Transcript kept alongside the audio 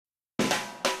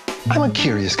I'm a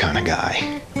curious kind of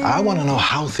guy. I want to know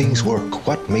how things work,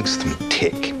 what makes them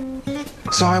tick.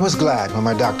 So I was glad when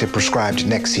my doctor prescribed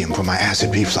Nexium for my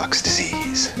acid reflux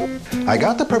disease. I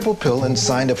got the purple pill and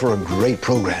signed up for a great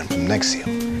program from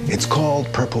Nexium. It's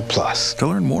called Purple Plus. To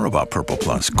learn more about Purple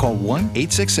Plus, call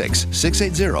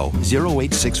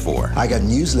 1-866-680-0864. I got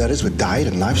newsletters with diet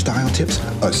and lifestyle tips,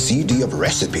 a CD of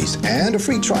recipes, and a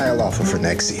free trial offer for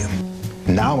Nexium.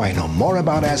 Now I know more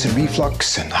about acid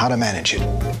reflux and how to manage it.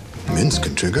 Mints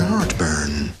can trigger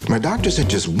heartburn. My doctor said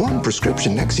just one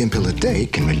prescription Nexium pill a day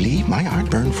can relieve my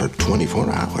heartburn for 24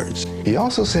 hours. He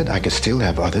also said I could still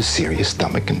have other serious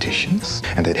stomach conditions,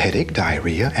 and that headache,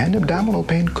 diarrhea, and abdominal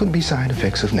pain could be side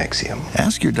effects of Nexium.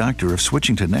 Ask your doctor if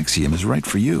switching to Nexium is right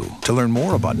for you. To learn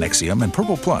more about Nexium and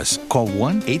Purple Plus, call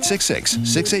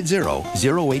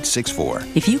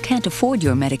 1-866-680-0864. If you can't afford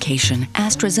your medication,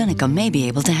 AstraZeneca may be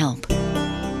able to help.